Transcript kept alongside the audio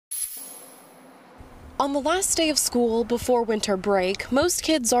On the last day of school before winter break, most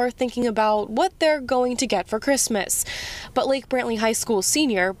kids are thinking about what they're going to get for Christmas. But Lake Brantley High School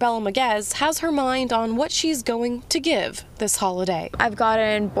senior Bella Maguez has her mind on what she's going to give this holiday. I've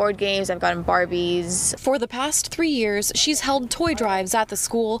gotten board games, I've gotten Barbies. For the past 3 years, she's held toy drives at the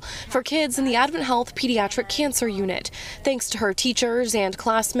school for kids in the Advent Health Pediatric Cancer Unit. Thanks to her teachers and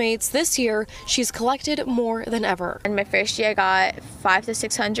classmates, this year she's collected more than ever. In my first year, I got 500 to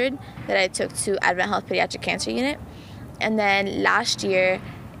 600 that I took to Advent Health Pediatric Cancer Unit. And then last year,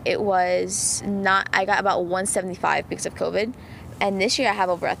 I got about 175 because of COVID. And this year I have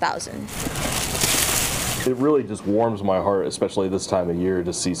over 1,000. It really just warms my heart, especially this time of year,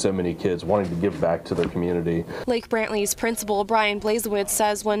 to see so many kids wanting to give back to their community. Lake Brantley's principal, Brian Blazewicz,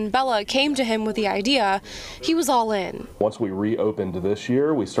 says when Bella came to him with the idea, he was all in. Once we reopened this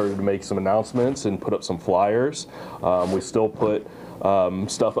year, we started to make some announcements and put up some flyers. We still put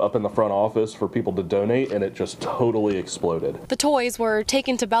stuff up in the front office for people to donate, and it just totally exploded. The toys were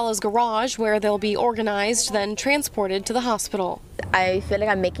taken to Bella's garage, where they'll be organized, then transported to the hospital. I feel like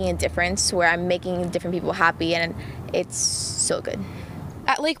I'm making a difference, where I'm making different people happy, and it's so good.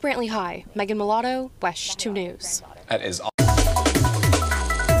 At Lake Brantley High, Megan Mulatto, WESH 2 News. That is